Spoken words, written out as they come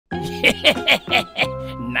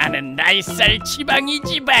나는 나잇살 지방이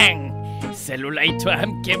지방. 셀룰라이트와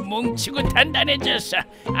함께 뭉치고 단단해져서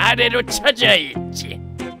아래로 처져 있지.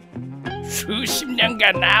 수십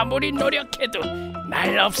년간 아무리 노력해도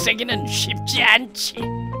날 없애기는 쉽지 않지.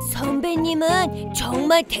 선배님은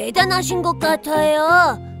정말 대단하신 것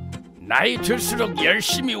같아요. 나이 들수록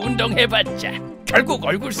열심히 운동해봤자 결국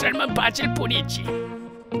얼굴살만 빠질 뿐이지.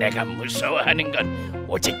 내가 무서워하는 건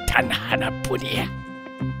오직 단 하나뿐이야.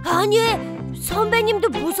 아니, 선배님도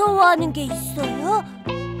무서워하는 게 있어요?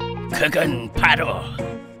 그건 바로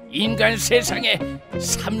인간 세상에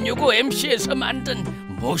 365MC에서 만든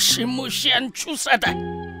무시무시한 주사다.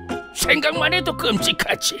 생각만 해도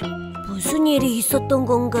끔찍하지. 무슨 일이 있었던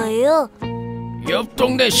건가요? 옆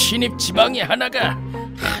동네 신입 지방이 하나가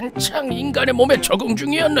한창 인간의 몸에 적응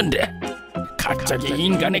중이었는데 갑자기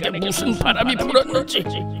인간에게 무슨 바람이 불었는지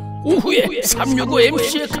오후에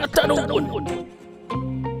 365MC에 갖다 놓은.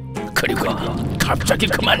 그리고 갑자기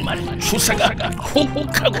그만 주사가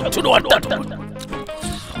훅훅 하고 들어왔다더군.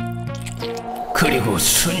 그리고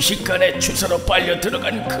순식간에 주사로 빨려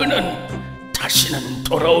들어간 그는 다시는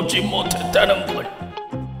돌아오지 못했다는군.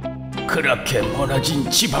 그렇게 무너진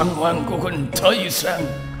지방왕국은 더 이상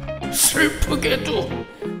슬프게도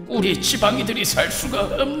우리 지방이들이 살 수가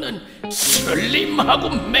없는 슬림하고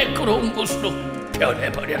매끄러운 곳으로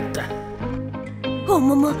변해버렸다.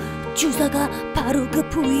 어머머, 주사가 바로 그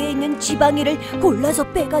부위에 있는 지방이를 골라서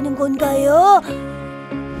빼가는 건가요?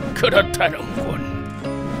 그렇다는군.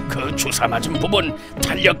 그 주사 맞은 부분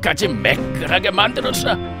탄력까지 매끈하게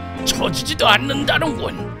만들어서 처지지도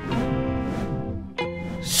않는다는군.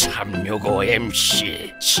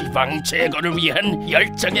 365MC 지방 제거를 위한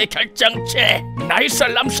열정의 결정체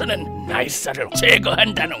나잇살람스는 나잇살을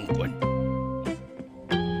제거한다는군.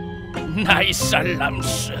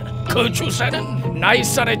 나잇살람스, 그 주사는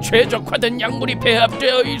나잇살에 최적화된 약물이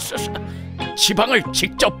배합되어 있어서 지방을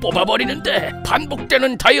직접 뽑아버리는데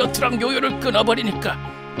반복되는 다이어트랑 요요를 끊어버리니까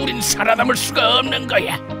우린 살아남을 수가 없는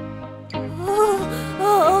거야.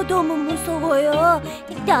 너무 무서워요.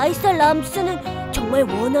 나잇살람스는 정말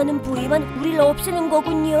원하는 부위만 우리를 없애는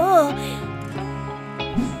거군요.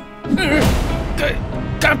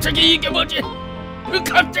 갑자기 이게 뭐지?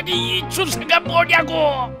 갑자기 이 주사가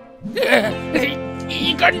뭐냐고?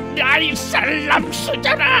 이건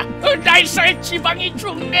나잇살람스잖아. 나잇살 지방이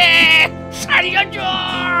죽네. 살려줘.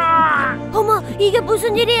 어머, 이게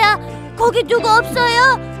무슨 일이야? 거기 누구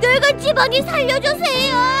없어요? 늙은 지방이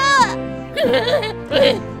살려주세요.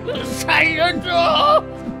 살려줘.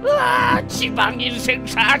 지방 인생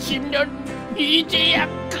 40년 이제야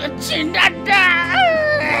끝이 난다.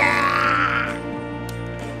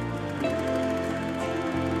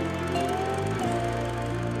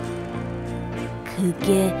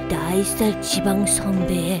 그게 나잇살 지방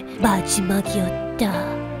선배의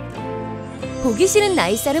마지막이었다. 보기 싫은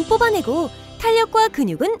나잇살은 뽑아내고 탄력과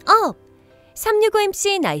근육은 업!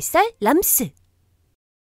 365MC 나잇살람스.